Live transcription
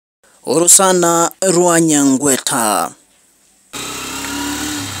Orusana rwa Nyangweta.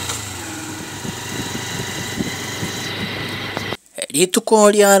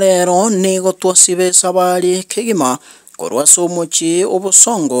 Rituko ria rero ni gotwasibe sabari kigima korwa somochi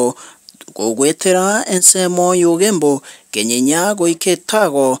obosongo gogwetera ensemo yugembo kenyenya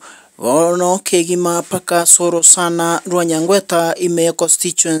goiketago bono kigima paka Orusana rwa Nyangweta ime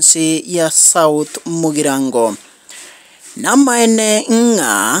constituency ya South Mugirango. Namaene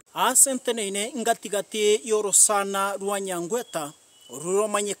nga asenteneine ngatigati Orusana rwa Nyangweta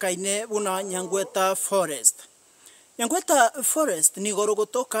ruromanyikaine buna Nyangweta Forest. Nyangweta Forest ni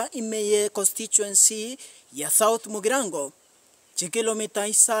gorogotoka imeye constituency ya South Mugirango chikilomita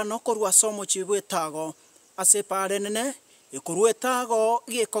isano korwa somochi bwetago aseparenene ikurwetago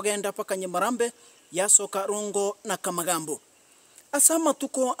gikogenda paka Nyamarambe yasoka Rongo na Kamagambo. Asama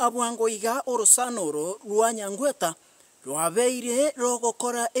tuko abwango iga Orusana rwa Nyangweta rwabeire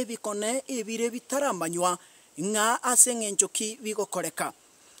rogokora ebikone ebire bitaramanywa nga asengenjoki bigokoreka.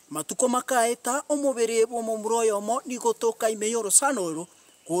 Matuko makaeta omubere bw'omuroyomo nigotoka ime Orusana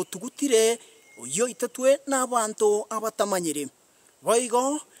gotugutire oyo itatwe n'abantu abatamanyire.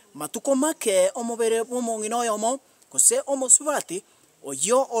 Boigo matuko make omubere bw'omonginoyomo kose omosubati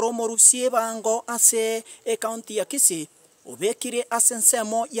oyo oromorusie bango ase county ya Kisii obekire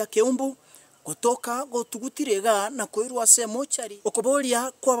asensemo ya Keumbu gotoka gotugutirega na koirwa se mochari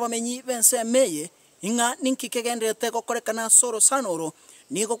okoboria kwa bamenyi bensemeye inga ninkikegendete gokorekana Orusana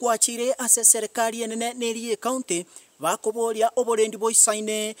nigo gwachire ase serikali enene neri county bakoboria oborendi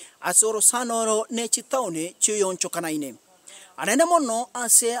boisaine ase Orusana ne chitaune chiyonchokanaine anene mono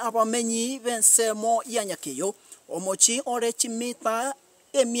ase abamenyi bensemo ya Nyakeyo omochi ore chimita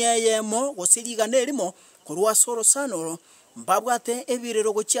emieyemo gosiriga nerimo korwa Orusana mbabwate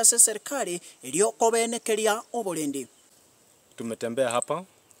ebirero gochia ase serikali elio kobenekeria oborendi. Tumetembea hapa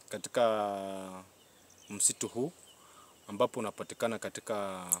katika msitu huu ambapo unapatikana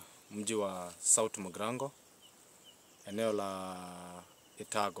katika mji wa South Mugirango, eneo la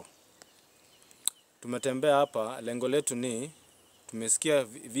Etago. Tumetembea hapa, lengo letu ni tumesikia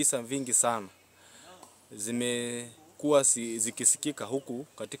visa vingi sana zimekuwa zikisikika huku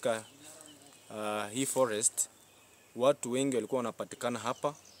katika hii forest. Watu wengi walikuwa wanapatikana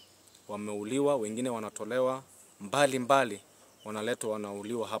hapa, wameuliwa, wengine wanatolewa mbali wanaletwa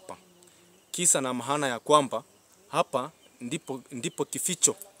wanauliwa hapa. Kisa na maana ya kwamba hapa ndipo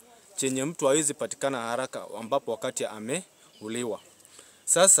kificho chenye mtu hawezi patikana haraka ambapo wakati ameuliwa.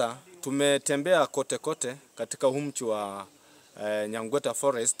 Sasa tumetembea kote katika mji wa Nyangweta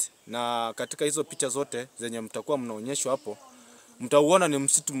Forest, na katika hizo picha zote zenye mtakuwa mnaonyeshwa hapo mtauona ni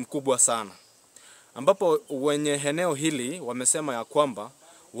msitu mkubwa sana, ambapo wenye eneo hili wamesema ya kwamba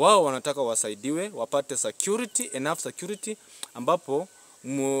wao wanataka wasaidiwe wapate security, enough security, ambapo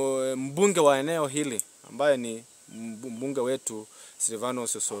mbunge wa eneo hili ambaye ni mbunge wetu Silvano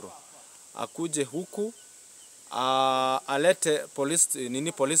Sosoro akuje huku alete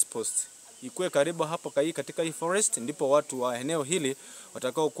police post ikuwe karibu hapo katika hii forest, ndipo watu wa eneo hili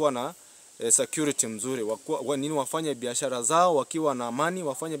watakao kuwa na security mzuri, wafanye biashara zao wakiwa na amani,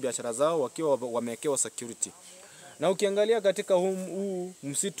 wafanye biashara zao wakiwa wamewekewa security. Na ukiangalia katika huu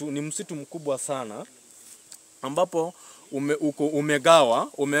msitu ni msitu mkubwa sana, ambapo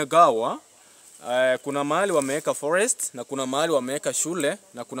umegawa kuna mahali wameweka forest na kuna mahali wameweka shule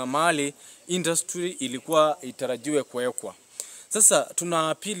na kuna mahali industry ilikuwa itarajiwe kuwekwa. Sasa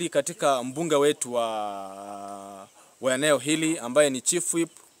tunaapili katika mbunge wetu wa eneo hili ambaye ni Chief Whip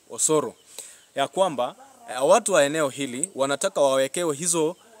Osoro ya kwamba watu wa eneo hili wanataka wawekewe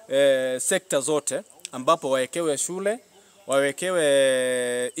hizo sekta zote, ambapo wawekewe shule,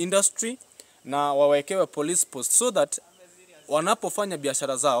 wawekewe industry na wawekewe police post, so that wanapofanya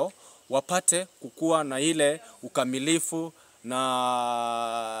biashara zao wapate kukua na ile ukamilifu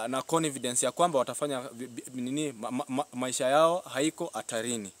na confidence ya kwamba watafanya maisha yao haiko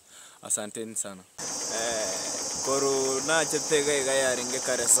hatarini. Asanteni sana. Corona chetega yaringe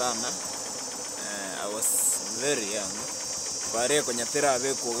kare sana. I was very young. Pare konyatira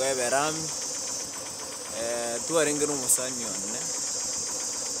abe kugabe rami. Tuaringe rumusani onne.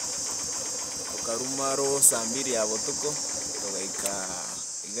 Okarumaro sambiri abotuko togaika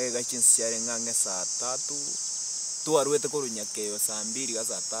iga chinsiare ngange saa 3. Tuarwete Nyakeyo saa 2 ga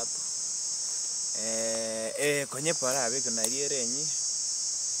saa 3. Konye para abe kunarierenyi.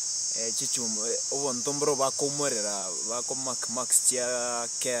 Chichumo obontombro bakomorera bakomax chia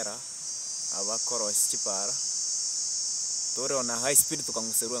kera abakoros chipara tore ona high speed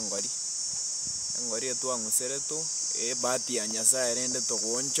tukanguserwa ngori tu anguseretu bahati ya Nyasaye rende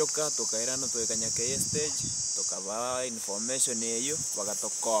tukonchoka tukairana tuekanya Nyakeye stage tukaba information eyo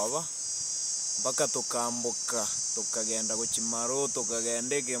bagatokoba mpaka tukambuka tukagenda kuchimaro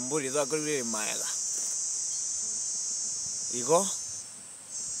tukagenda Kemburi twakorire maega igo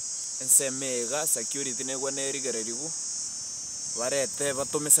ensemega security negwa nerigererigu barete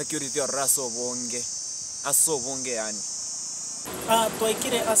batume security orasobonge asobonge yani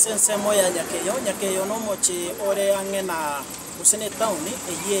twaikire asensemo ya nyakeyo no mochi ore angena usene town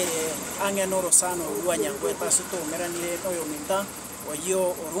eyere angena orosano rwa Nyangweta situmeranire oyo minta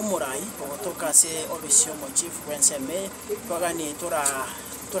oyo orumurai ogotoka se obisio mo chief wenseme twagani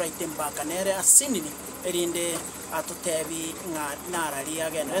tura itemba kanere asinini erinde atutebi nga narari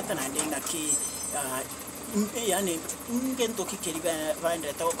agenreta na ndinga ki yani ngento kikeri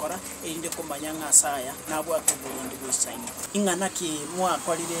bandeta gukora erinde kumanya ngasaya nabwo atubulindi bwisaini ingana ki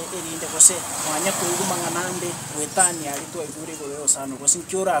mwakorire erinde gose mwanya kwigumanga nande wetani ari twigure goyo sano gose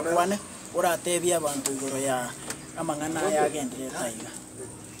nkyura akwane uratebia abantu igoro ya amangana yagendire taiga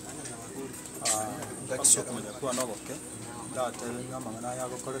ndakisho kumenya kwa nogoke ndatebe amangana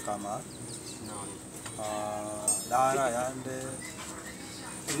yagokoreka ma dara yande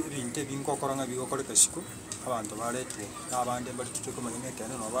ibinte binkokoranga bigokoreka siku abantu baretwe abande bali tutuko manyine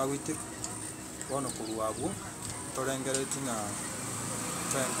kene no bagwite bono kuruwabwo torengerete na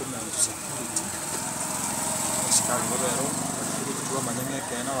tranquility security sikali bero tutuko manyine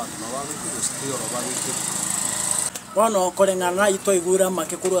kene abantu no bagwite stio ro bagwite bono korengana ito igura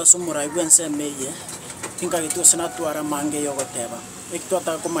makekuru asumura ibwensembeye tinga gitu senatwara mange yogoteba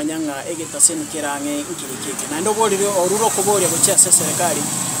ekitwata kumanyanga egitaseni kirange nkirikike na ndogorire oruro kuboria gucia serikali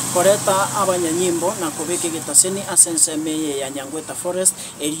koreta abanyanyimbo na kubika egitaseni asensembeye ya Nyangweta forest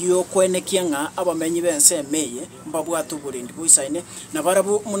eriyo kwenekia nga abamenyi bensembeye mbabwatu burindi bwisaine na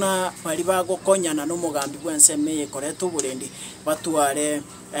barabu muna bali bagokonyana n'umugambi bwensembeye koreta uburendi batware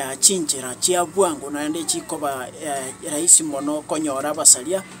chinjira chia bwangu na ndi chikoba rais mono konyora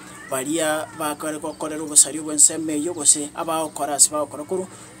basalia baria bakore kokorera ubusari bwensembeye gose abakora asibakora kuru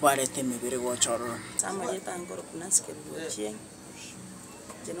barete mibere gochororo samareta ngoro kunaske buchie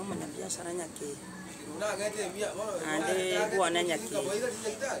jeno mwana biashara nyake ande bwana nyake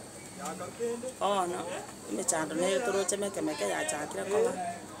no imechando ne turoche meke ya chakira kola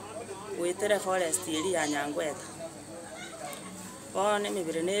wetere forest iri ya Nyangweta ne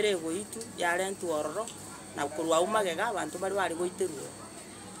mibere nere goitu yare ntuororo na kurwa umagega abantu bari goiterwa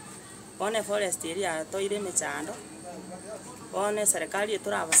one forest iri ya toire mechando one serikali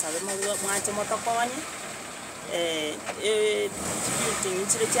turabasabe mwache motokonye building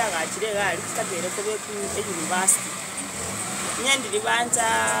chire cyagakire gari kitabere ko be ku university nyendi ribanja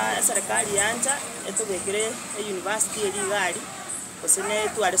serikali yanja etubekire university eri gari osene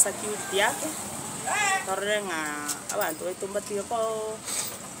tware security yake torrenga abantu betumbatie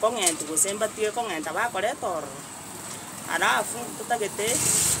ngenti gosembatie ngenta bakore tor arafu tutagete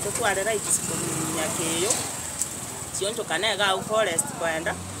tutware right nyakeyo sionjo kanega forest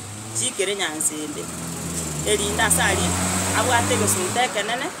kwenda chikere nyansende elinda sali abwate gesunte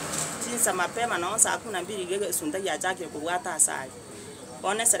kenene tinsa mapema no saa 12 gesunte ya chake kubwata sali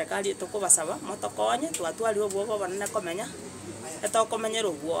one serikali tukubasaba motokonye twatwali obwo banene komenya etokomenyera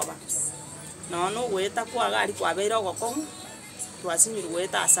obwoba no gweta kwa gari kwa beiro gokon twasinyiri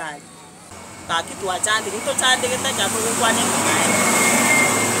gweta sali kaki twachandi nto chandi geta jamu kwane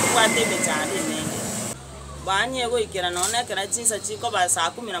kwate mechandi nenge banye go ikera none kera chinsa chiko ba saa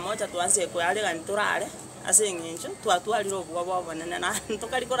 11 twanse ko yale ganturare asengenjo twatwalira obwo banene na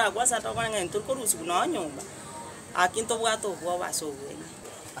tukarikora gwasa tokona nturikurusi no nyumba akinto bwato obwo basobwenye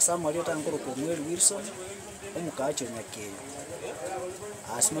asamali tangoro ko mweri Wilson omukacho nyakeyo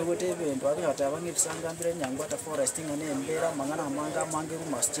asime gotebe ndwari hataba ngibisangambire Nyangweta forest ngane embera mangana manga mangiru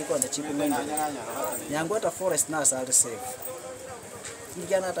maschiko ndachiku mengi Nyangweta forest na sale safe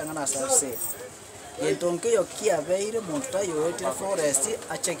ngana tangana sale safe yentonke yokia beire muntu tayo yote forest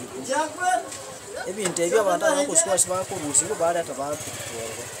acheki ebinte bya banda bakuswasi bakurusi ko bari atabatu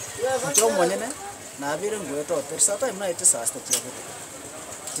ncho monyene na abire ngweto tersa time na ite sasta tiago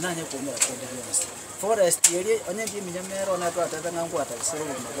tinanye komera kwende byose forest yeri onye byiminyamero na twatata ngangwata sero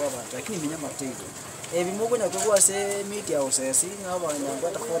mabwa bantu lakini minyamatigo ebimugonya kwa se media houses ngaba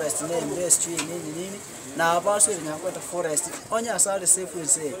Nyangweta forest ne industry nini na abaso Nyangweta forest onya sale safe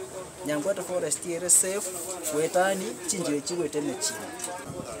se Nyangweta forest yeri safe wetani chinjire chigwete mechi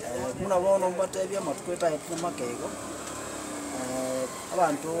muna bono mbatebya matukweta makego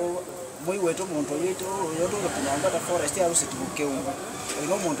abantu muiweto muntu yeto yoto Nyangweta forest yarusitibuke umu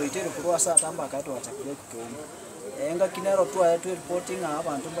ino muntu itere kurwa saa tamba akato atakule kukeuma enga kinero twa reporting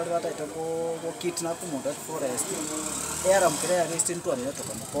abantu bali bataita ko kit na ku muntu forest era mukere arrest ntwa ne to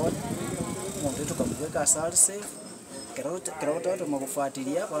kamukoni muntu to kamugweka sale safe kerota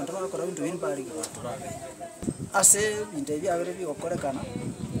magufuatilia bantu bakora bintu bindi bari bantu babe ase binte byabere bikokorekana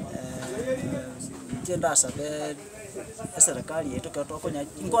tenda sabe serikali yetu kwa tokonya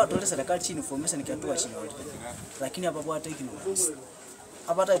ingoa tole serikali chini information kiatua chini lakini hapa bwa ignorance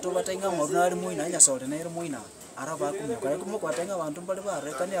abata ito batenga ngorunari muina nya sore na ire muina araba kumuka tenga bantu bali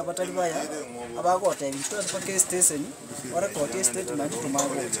bare kandi abatali baya abagote insurance pa station ora court statement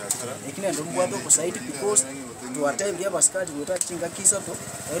tumago ikine ndo mbwato ku site because to attend ya baskali wota chinga kisato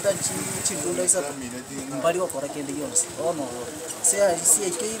wota chindunda isato mbali okora kende yonse ono si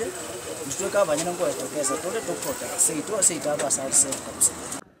ikire ntweka abanyana ngo etokeza tole tokota seita abasali se kabisa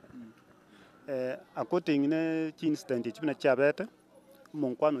akotingine incident chibina chabete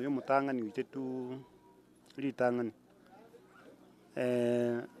monkwano yo mutangani witetu litangani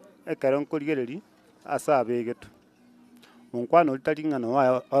ekaron koligereri asabegetu monkwano litaringana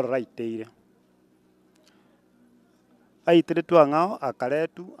wa alrightire aitere twangao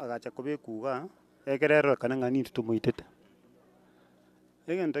akaretu agacha kubekuga egerero kana ngani tumuitete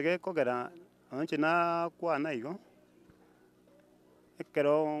egento gekogera onche na kwana igo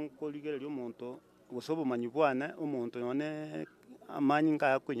ekero koligereri omonto gosobo manyibwane omonto yone amanyi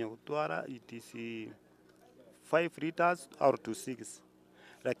ngaya kwenya gutwara it is 5 liters or to 6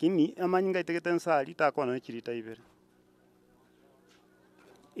 lakini amanyi ngaitegete nsali takwana chirita ibere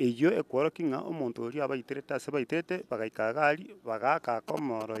eyo ekworo kinga omonto ori abaiterete ase baiterete bagaika gari bagaka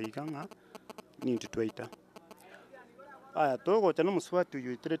komoro iganga nintu twaita aya togocha no muswati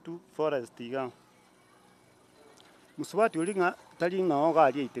uyu iteretu forest iga muswati uri nga tari nga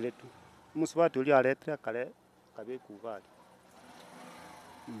ogari iteretu muswati uri aretre kare kabeku gari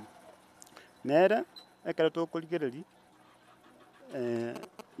nere ekero tokorigereri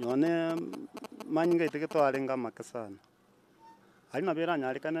yone manyinga itegeto arenga makasana ari nabera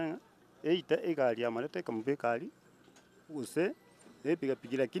nyarikana eite igari amarete kamubekari use epiga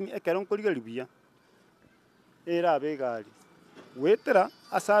pigira lakini ekero nkorigereri buya era abegari wetera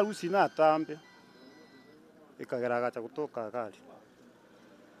asarusi na tambe ekageraga gutoka gari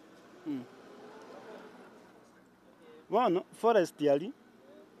Bueno, forest yali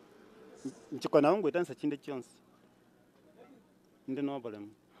nchikona ngwe tansa chinde chonse inde no problem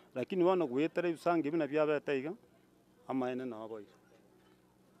lakini wana gwetere bisange bina byabeta iga amaene na aboy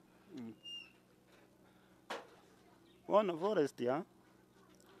wana forest ya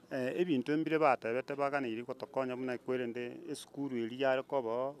ebintu embire batebete bagana iri gotokonya buna kwerende esukuru eri yare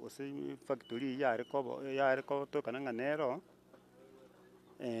kobo ose factory yare kobo tokana nganero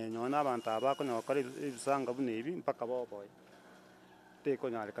nyona abantu abakonya bakora ibisanga bune ibi mpaka boboye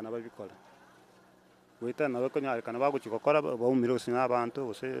tekonyarikana babikora weta nawe konyarikana baguchikokora baumire usina abantu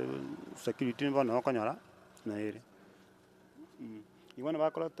ose security bono okonyora na ere ibona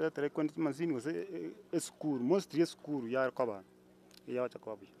bakora tere kwenti mazini ose school mostly school yare koba yacha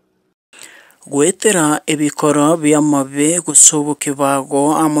kobi gwetera ebikoro byamabe gusoboke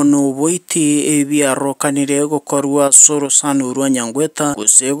bago amono boiti ebyarokanire gokorwa soro sanuru Nyangweta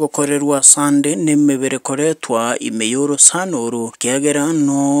guse gokorerwa sande nemebere koretwa imeyoro sanuru kyagera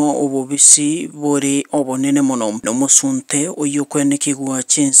no obubisi bori obonene mono no musunte oyukwene kigwa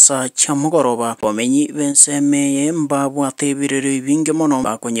chinsa chamugoroba bamenyi bensemeye mbabwatebirere binge mono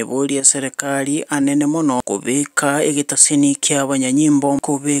bakonye boli serikali anene mono kubeka egitasini ky'abanyanyimbo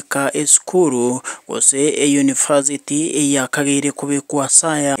kubeka eskuru ose university yakagire kubekwa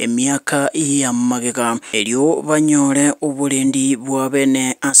saya emyaka ya magega elio banyore obulendi bwa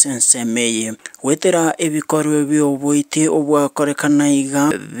bene asensemeye wetera ebikorwe byoboite obwakorekana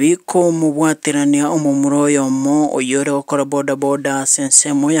iga biko mubwaterania omumuroyo mo oyore okora boda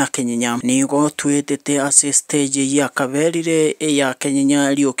sensemo ya Kenya nigo twetete ase stage ya kaberire ya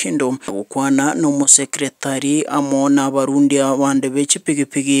Kenya liokindo gukwana no musekretari amona barundi abande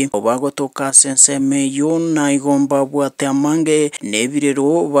bechipigipigi obagotoka senseme yona igomba bwate amange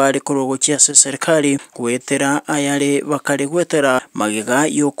nebirero bari korogokia serikali kwetera ayale bakare gwetera magega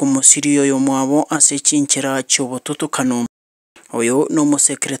yo kumusiriyo yo mwabo ase chinchira chobotutukano oyo no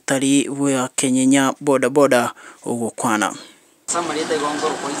musekretari wa Kenya boda ugukwana samaleta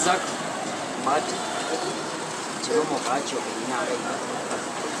igongoro kwa Isaac mati chiromo kacho nyanga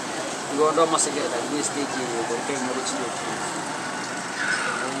igondo musekretari stage kwa Kenya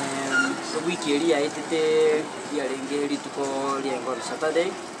wiki eri yaitete yarengeri tuko liengo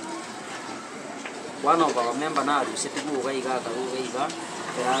Saturday one of our member na rusetibu gaiga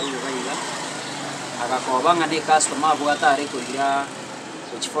agakobanga ne customer bwatare kugira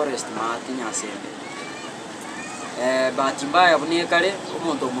which forest matinya sembe bahati mbaya bune kare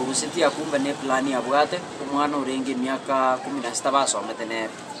umuntu mugusiti akumba ne plan ya bwate umwana urenge myaka 16 basomete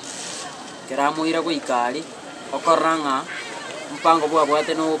nere keramuira go ikari okoranga mpango bwa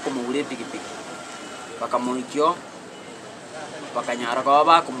bwate no kumugure pikipiki bakamuikyo bakanyara kwa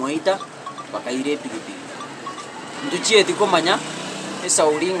bakumuita bakaire pikipiki nduchieti kumanya esa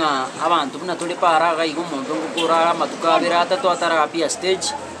ulinga abantu buna tuli paraga igo muntu ngukura matukabira atatu atara pia stage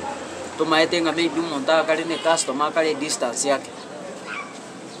tumaetenga maybe umuntu akali ne customer akali distance yake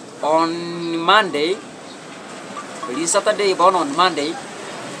on Monday ili Saturday bono on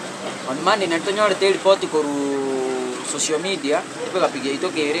Monday netonyore report koru social media tukapiga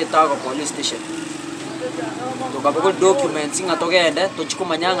itokere tago police station tukaboko documents nga togende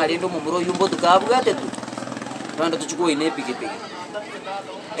tuchikumanyanga lindo mumuro yumbo tukabugate tu twanda tuchukua ine pikipiki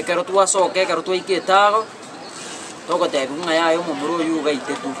ekero twasoke ekero twaiketago togotegunga yayo mumuro yuga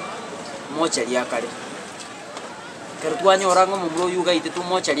itetu mocha liakare ekero twanyora ngo mumuro yuga itetu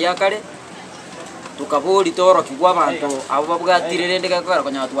mocha liakare tukabori toro kigwa abantu abo babugatire rende gakora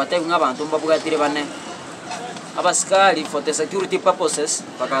konya twategunga abantu babugatire bane abaskari for the security purposes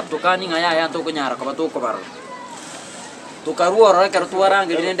bakatukani nga yaya ntokonyara kwa batoko baro tukaruora ekero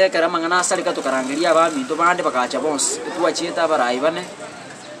twarangire rende ekero mangana asalika tukarangiria abami to bande bakacha bonse twachieta barai bane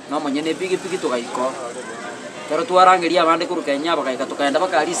nomonyene pikipiki tukaiko kero twarangiria abande kuru Kenya bakaika tukaenda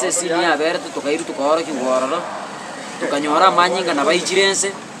bakari sesini abere tukairu tukora kingororo tukanyora manyinga na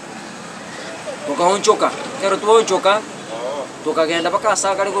baichirense tukaonchoka kero tuonchoka tukagenda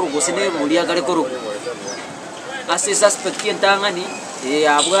bakasa kali kuru gusine mulia kali kuru asi suspect kentangani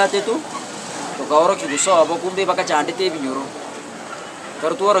abwate tu tukaoro kiguso abokumbe bakachandite binyoro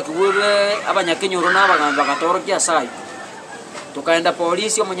kero tuoro kibwe abanyakenyoro nabagamba katoro kiasai tukaenda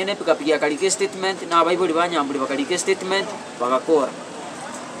polisi omunyene pikapigia kalike statement na abaibuli banyambuli bakalike statement bagakora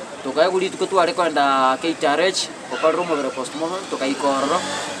tukayeguli tukutware kwenda KTRH okalro mobere postmortem tukaikororo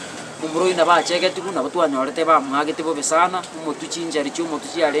umuro ina bachege tuku na batwanyorete ba mwagete bo besana umutu chinjari cyo umutu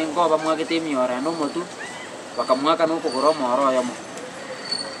cyarengo bamwagete imyora no mutu bakamwaka no kugoro moro yamo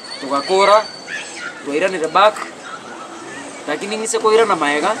tukakora tuiranire back lakini ngise koira na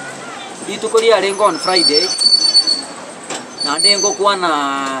maega itukori arengo on Friday na ndengo kuwa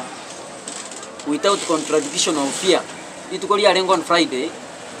na without contradiction of fear itukori arengo on Friday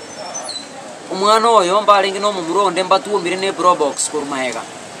umwana oyo mbarengi no mumuronde mbatuomire ne bro box kurumaega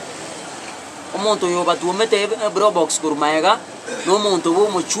omuntu yo batuomete bro box kurumaega no muntu wo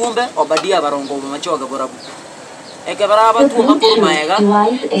muchumbe obadia barongo machoga borabu ekebaraba tuoma kurumaega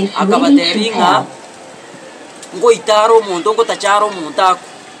akabateringa ngo itaro muntu ngo tacharo muntu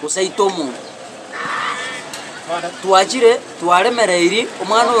kusaito muntu tuachire tuaremereiri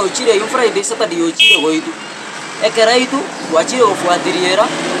omwana oyo chire yo Friday Saturday yo chire goitu ekeraitu tuachire ofuatiriera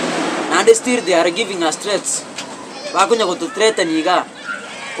and still they are giving us threats bakonya go to threaten iga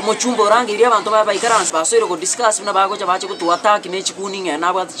umuchumbo rangiria abantu baba ikaranse basore go discuss na bagocha bache ko tuataki ne chikuni nge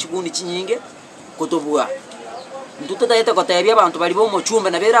na bati chikuni chinyinge kutobua ntutataita ko tayebia abantu bali bo muchumbe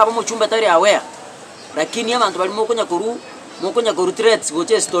na bera abo muchumbe tari aware lakini abantu bali mokonya koru threats go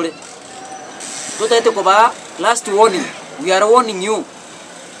che story tutaite ko ba last warning we are warning you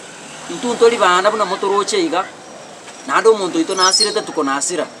ntuli bana buna motoroche iga na ndo muntu ito nasirete tuko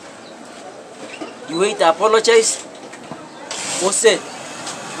nasira you wait apologize ose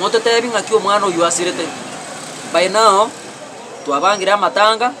moto tebinga kyo mwana uyu asirete by now twabangira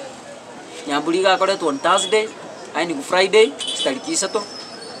matanga nyambuliga kole on Thursday aini ku Friday stariki sato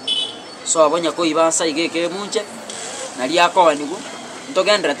so abonya ko ibansa igeke munche nali akwa nigu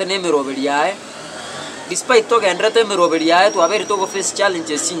ntogendrete ne merobeli yae despite togendrete merobeli yae twaberi to go face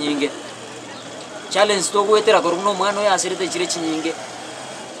challenges nyinge challenge to gwetera koruno mwana ya asirete chire chinyinge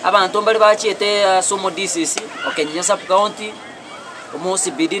abantu mbali bachiete somo DCC okenya sub county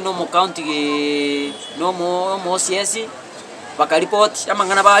omosi bidi no mo county no mo CS bakaripot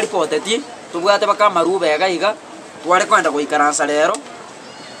amangana ba report ati tubwate bakamarube yagaiga tware kwenda kuikaransa lero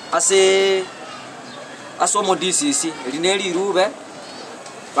ase asomo DCC lineli rube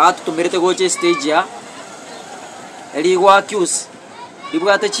batu tumerete goche stage ya eli wa accuse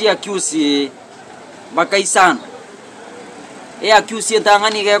ibwate chi accuse bakaisana accuse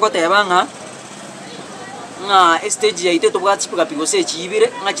tangani ge ko tebanga nga stage ya ite tubwatsi pikapigo se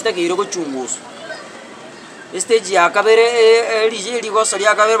chibire nga chitakire ko chunguso stage ya kabere eli goso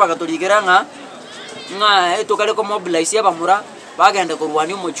lya kabere bakatoligera nga etokale ko mobilize abamura bagenda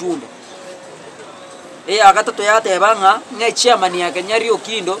kurwani umuchumbe akatato yatebanga nga chairman ya Kenya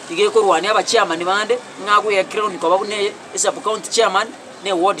Kindo ige kurwani aba chairman bande nga ku ya crown ko babune sub county chairman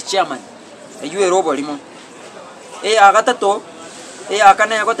ne ward chairman ayuwe robo limo akatato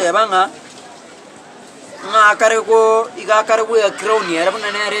akana yako tebanga nga karego iga karego ya crown ya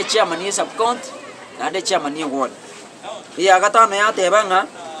buna ne re chairman ya sub county na de chairman ya ward akatano yatebanga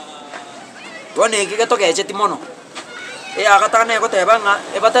Twane ngige togeche timono. Agatane gotebanga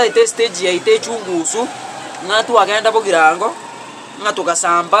ebata ite stage ya ite chungusu ngatu agenda bogirango ngatu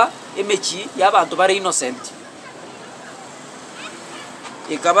gasamba emechi y'abantu bari innocent.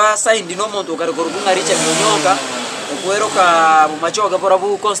 Ikaba saindi no muntu karikorugunga riche myonyoka okweroka mumachoga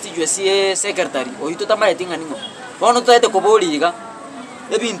borabu constituency secretary oito tamaetinga ningo. Bono tete koboliga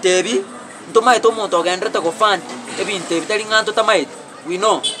ebintebi ntomaete omuntu agendrete go fund ebintebi tali nganto tamaete we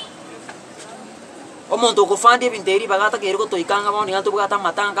know omuntu go fund ebinteri bagata keriko toikanga bono nganto bugata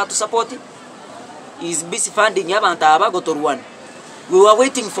matanga to support is busy funding y'abantu aba gotorwan. We were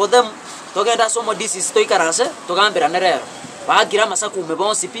waiting for them togenda somo this is toikarase togambira nerero bagira masaku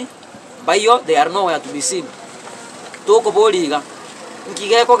mebonsipi bayo they are nowhere to be seen. Toko boliga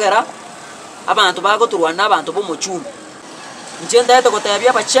nkige kogera abantu bagoturwana abantu bo muchumbi njenda yeto kotabia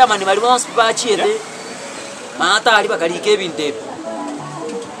aba chairman bali bonse bachiete mata ali bakalike binte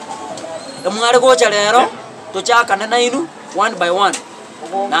emware gocha lero tochaka na inu one by one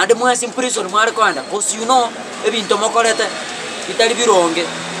na ande mwasi prison mware kwanda cause you know ebinto mokolete bitali bironge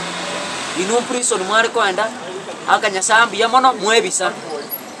inu prison mware kwanda akanya sambi ya mono mwebisa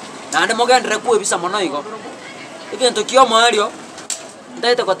na ande mogendere kuebisa mono igo egento kio mwario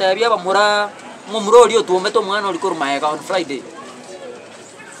ndaite kotabia bamura ngomroli otuometo mwana olikoro maega on Friday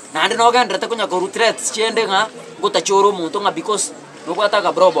nande nogendrete kunya ko threats chende nga gutachoro muntu nga because nobata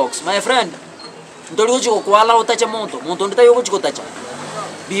ka bro box my friend ndoli uchi kwala utacha muntu nditayo uchi kutacha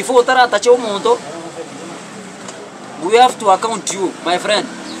before tara tacha muntu we have to account you my friend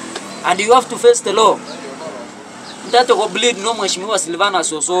and you have to face the law. Ndato go bleed no mheshimiwa Silvana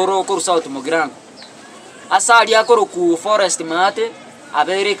Sosoro ko South Mogrango asali akoro ku forest mate a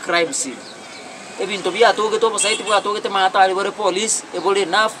very crime scene. Ebinto bia toge to site bua toge te mata ali bore police e bole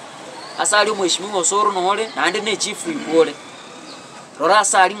naf asali mheshimiwa Soro no hole na ande ne chief ibole rora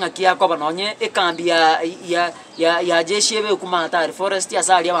asali ngakia ko banonye e kambi ya jeshi ebe kumata ali forest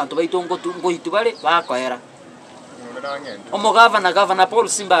asali abantu baitongo tungo itubale bakoera governor Paul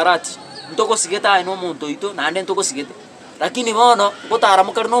Simbarati ntoko sigeta ino muntu ito na ande ntoko sigete lakini bono gotara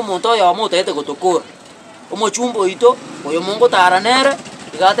mukari no muntu ya moto ete gotokora omochumbo ito oyo mongo taranere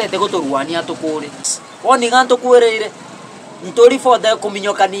igata ete gotorwani atokore oni ganto kuereire ntori for the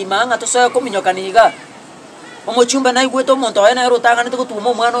kominyokani manga to so kominyokani iga omochumba na igweto monto ene rotanga nete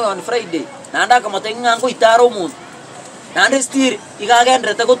gotuma mwana on Friday nanda kamotenga ngo itaro muntu nande stir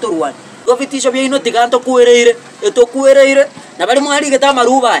igagendrete gotorwani gofitisho bya ino tiganto kuereire eto kuereire na bali mwali geta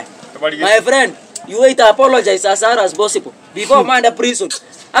maruba my friend you wait apologize as far as possible before mind the prison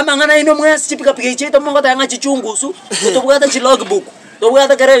amangana ino mwasi chipika pika icheto mongo tanga chichungusu tobugata chi logbook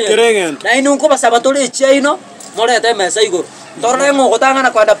tobugata kerenge na ino ko basabatole chino mole ta mesa igoro torre ngo gotanga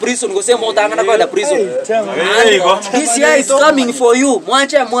na kwanda prison go se mo tanga na kwanda prison this year is coming for you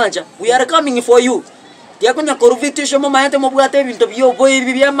mwanja we are coming for you dia kunya korvitisho mo mayete mo bugate binto biyo boy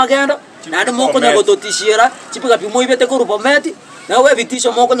bibia magendo na ndo mo kunya gototishira chipika pimo ibete ko rupometi na we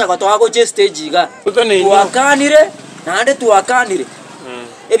vitisho mo kunya gotoago je stage ga tuakanire na ande tuakanire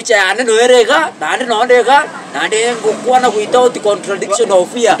ebicha yane no erega nande no ndega nande ngokwana kuita uti contradiction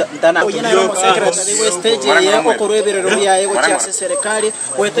of fear oyena no secretary we stage ya kokorwebere robia yego cha serikali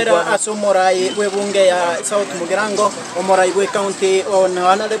wetera asomorai we bunge ya South Mugirango omorai we county on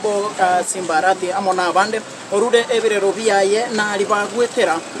honorable Simbarati amona bande orude ebere robia ye na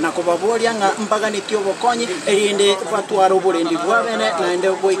libagwetera na kubaboria nga mpagani tio bokonyi erinde batwaro burendi bwabene na ende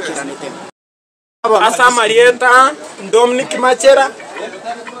boikiranite asa marieta Dominic Machera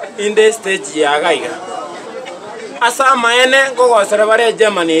in the stage ya gaiga asa maene gogosera bare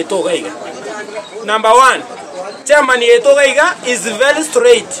Germany to gaiga. Number 1 Germany to gaiga is very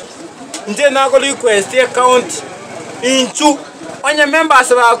straight nje na go request account inchu onye members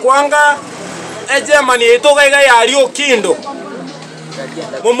ba kwanga Germany to gaiga yari okindo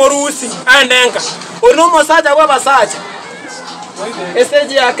momorusi andenga ono mosaja kwa basaja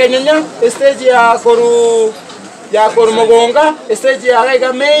stage ya Kenya stage ya koru mogonga stage ya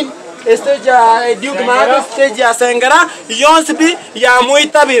gaiga main stage ya Duke Mahaga stage ya Sengera yonsipi ya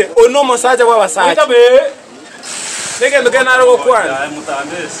muitabire ono mosaja kwa basaja nege ndokena ro kwana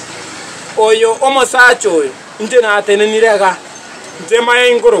oyo omosacho oyo nje na atenenirega nje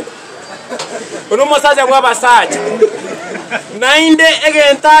maye ngoro ono mosaja kwa basaja nainde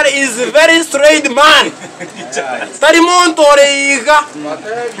egentare is very straight man tari monto reiga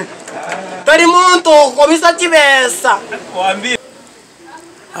tari monto komisa chibesa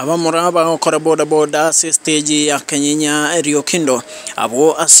abamura bagokora bodaboda ase stage ya Kenyenya Riokindo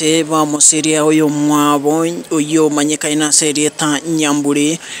abo ase bamusiria uyu mwabo uyu manyikaina serieta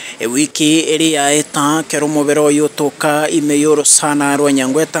Nyamburi wiki eri yaeta kero mubero uyu toka imeyoro sana rwa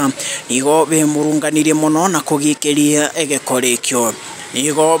Nyangweta nigo bemurunganirie muno na kugikeria egekorekyo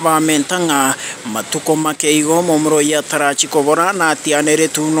nigo bamentanga matuko makeigo momuro ya tarachikobora na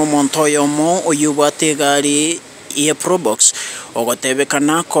tianeretu no montoyo mo uyu bategari ye probox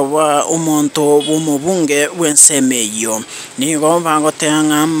ogotebekana koba umonto bumubunge wensemeyo nigo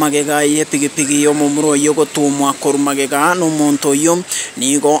bagoteanga magega ye pigipigi yo mumuro yo gotumwa korumagega no monto yo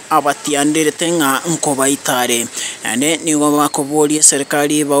nigo abatiandirete nga nkobaitare ane nigo bakoborie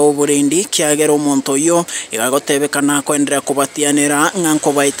serikali ba oburendi kiagero monto yo igagotebekana kwendera kubatianira nga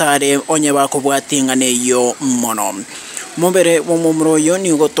nkobaitare onye bakobwatinga neyo mono Mobere womumuro yo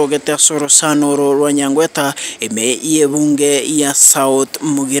ni gotogete soro sanoro rwa Nyangweta eme yebunge ya South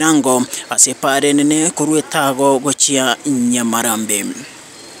Mugirango asepare nene kuruetago gochia Nyamarambe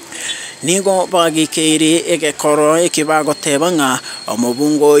nigo bagikeiri egekoro ekibagoteba nga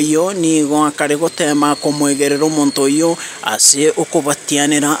omubungo yo nigo akare gotema komwegerero monto yo ase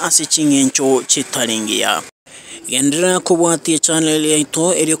okubatianira ase chingencho chitaringia Gendera kubwatia channel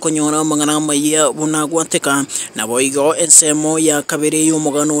yaito eri konyora mangana maya bunagwateka na boigo ensemo ya kabiri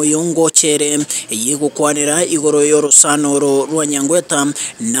y'umugano yongochere yigukwanira igoro y'orusanoro rwa Nyangweta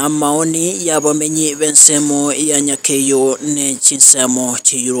na maoni y'abamenyi bensemo ya nyakeyo ne chinsemo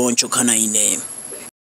chironchukanaine